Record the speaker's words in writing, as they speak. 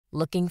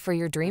Looking for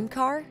your dream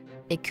car?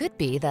 It could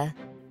be the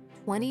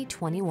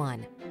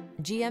 2021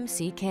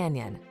 GMC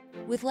Canyon.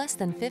 With less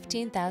than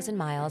 15,000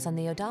 miles on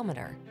the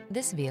odometer,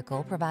 this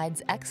vehicle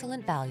provides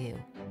excellent value.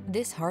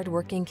 This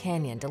hard-working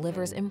Canyon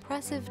delivers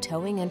impressive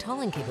towing and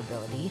hauling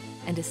capability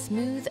and a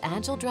smooth,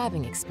 agile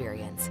driving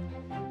experience.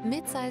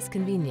 Midsize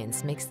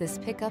convenience makes this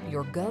pickup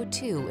your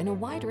go-to in a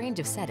wide range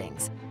of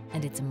settings,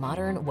 and its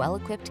modern,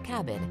 well-equipped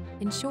cabin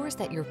ensures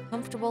that you're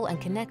comfortable and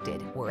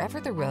connected wherever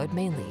the road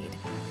may lead.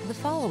 The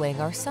following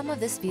are some of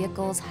this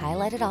vehicle's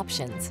highlighted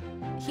options: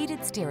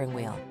 heated steering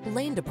wheel,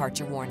 lane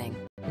departure warning,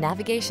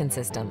 navigation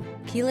system,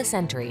 keyless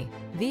entry,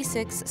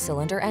 V6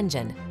 cylinder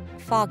engine,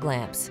 fog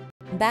lamps,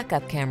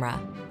 backup camera,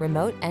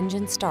 remote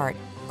engine start,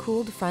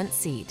 cooled front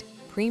seat,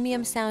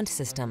 premium sound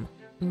system.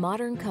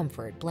 Modern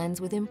comfort blends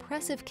with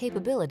impressive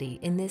capability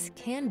in this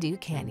can-do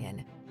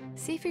Canyon.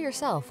 See for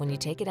yourself when you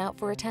take it out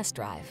for a test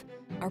drive.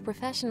 Our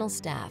professional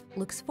staff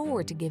looks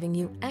forward to giving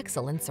you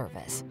excellent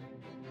service.